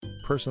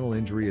Personal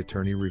injury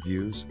attorney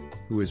reviews,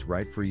 who is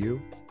right for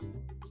you?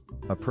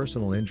 A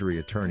personal injury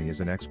attorney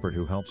is an expert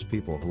who helps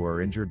people who are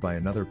injured by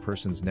another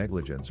person's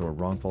negligence or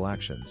wrongful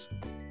actions.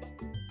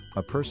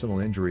 A personal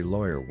injury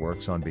lawyer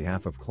works on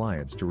behalf of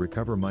clients to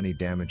recover money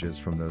damages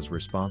from those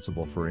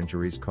responsible for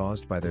injuries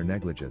caused by their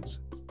negligence.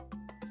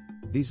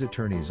 These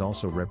attorneys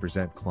also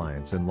represent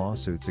clients in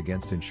lawsuits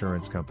against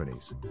insurance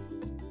companies.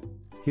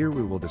 Here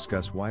we will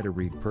discuss why to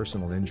read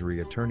personal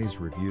injury attorneys'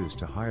 reviews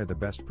to hire the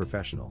best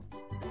professional.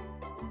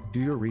 Do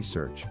your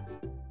research.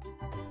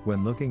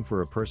 When looking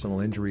for a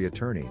personal injury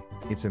attorney,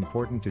 it's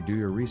important to do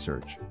your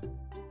research.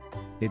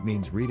 It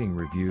means reading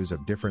reviews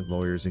of different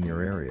lawyers in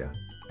your area,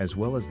 as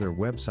well as their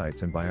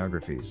websites and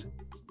biographies.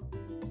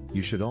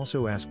 You should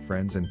also ask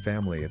friends and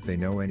family if they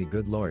know any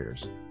good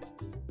lawyers.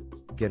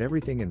 Get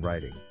everything in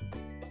writing.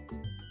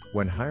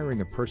 When hiring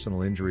a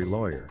personal injury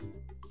lawyer,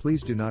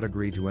 please do not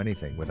agree to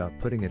anything without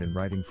putting it in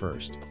writing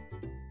first.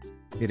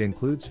 It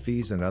includes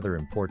fees and other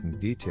important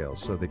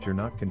details so that you're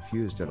not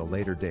confused at a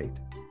later date.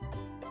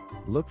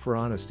 Look for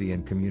honesty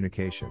and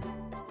communication.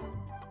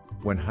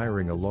 When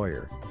hiring a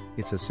lawyer,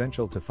 it's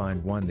essential to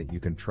find one that you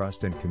can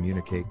trust and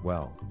communicate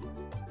well.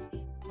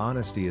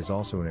 Honesty is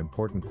also an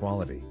important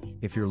quality.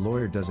 If your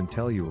lawyer doesn't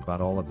tell you about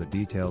all of the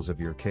details of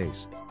your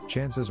case,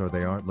 chances are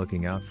they aren't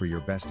looking out for your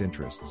best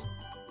interests.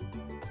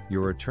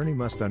 Your attorney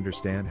must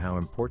understand how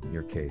important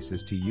your case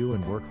is to you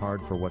and work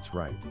hard for what's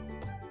right.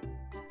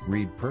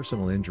 Read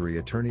personal injury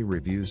attorney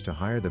reviews to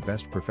hire the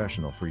best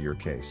professional for your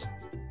case.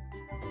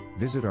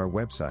 Visit our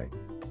website,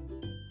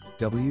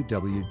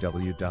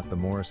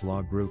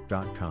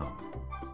 www.themorrislawgroup.com.